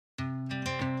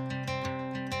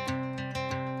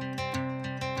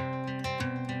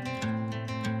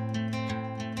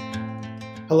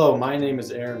Hello, my name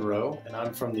is Aaron Rowe, and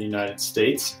I'm from the United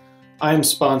States. I am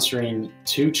sponsoring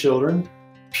two children,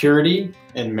 Purity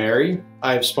and Mary.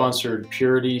 I have sponsored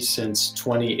Purity since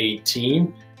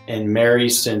 2018 and Mary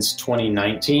since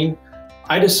 2019.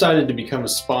 I decided to become a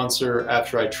sponsor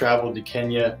after I traveled to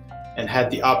Kenya and had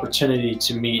the opportunity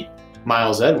to meet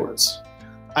Miles Edwards.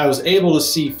 I was able to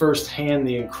see firsthand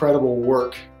the incredible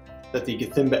work that the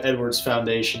Gathimba Edwards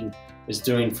Foundation is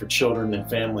doing for children and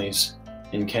families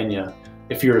in Kenya.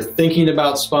 If you're thinking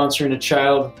about sponsoring a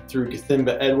child through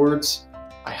Gathimba Edwards,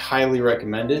 I highly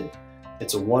recommend it.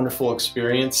 It's a wonderful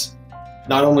experience.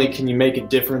 Not only can you make a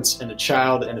difference in a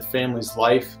child and a family's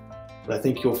life, but I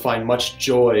think you'll find much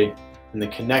joy in the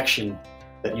connection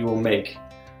that you will make,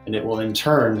 and it will in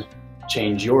turn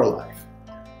change your life.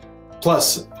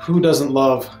 Plus, who doesn't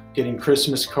love getting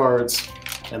Christmas cards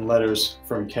and letters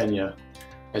from Kenya?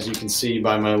 As you can see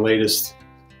by my latest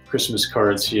Christmas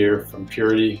cards here from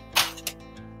Purity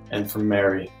and from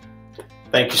Mary.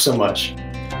 Thank you so much.